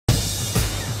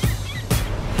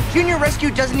Junior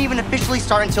Rescue doesn't even officially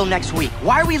start until next week.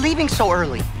 Why are we leaving so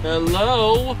early?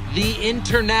 Hello? The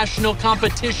international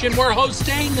competition we're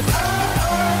hosting?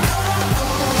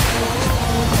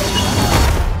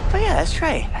 Oh yeah, that's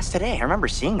right. That's today. I remember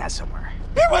seeing that somewhere.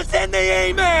 It was in the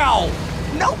email!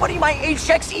 Nobody my age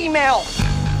checks email.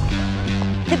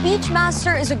 The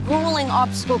Beachmaster is a grueling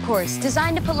obstacle course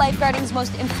designed to put lifeguarding's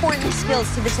most important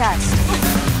skills to the test.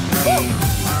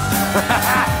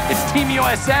 It's Team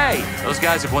USA. Those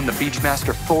guys have won the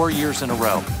Beachmaster 4 years in a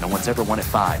row. No one's ever won it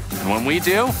 5. And when we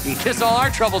do, we can kiss all our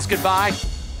troubles goodbye.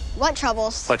 What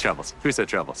troubles? What troubles? Who said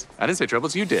troubles? I didn't say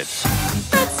troubles, you did.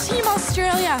 That's Team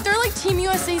Australia. They're like Team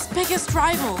USA's biggest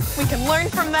rival. We can learn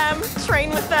from them,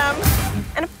 train with them,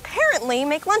 and apparently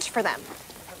make lunch for them.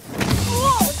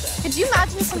 Whoa! Could you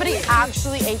imagine if somebody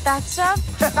actually ate that stuff?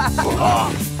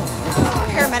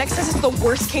 Paramedic says it's the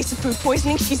worst case of food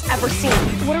poisoning she's ever seen.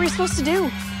 What are we supposed to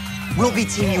do? We'll be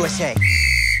Team USA.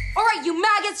 All right, you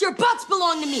maggots, your butts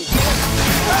belong to me.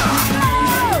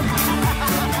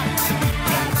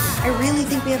 I really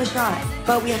think we have a shot,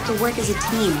 but we have to work as a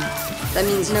team. That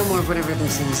means no more of whatever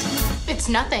this is. It's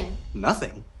nothing.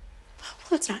 Nothing?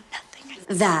 Well, it's not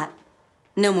nothing. That.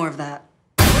 No more of that.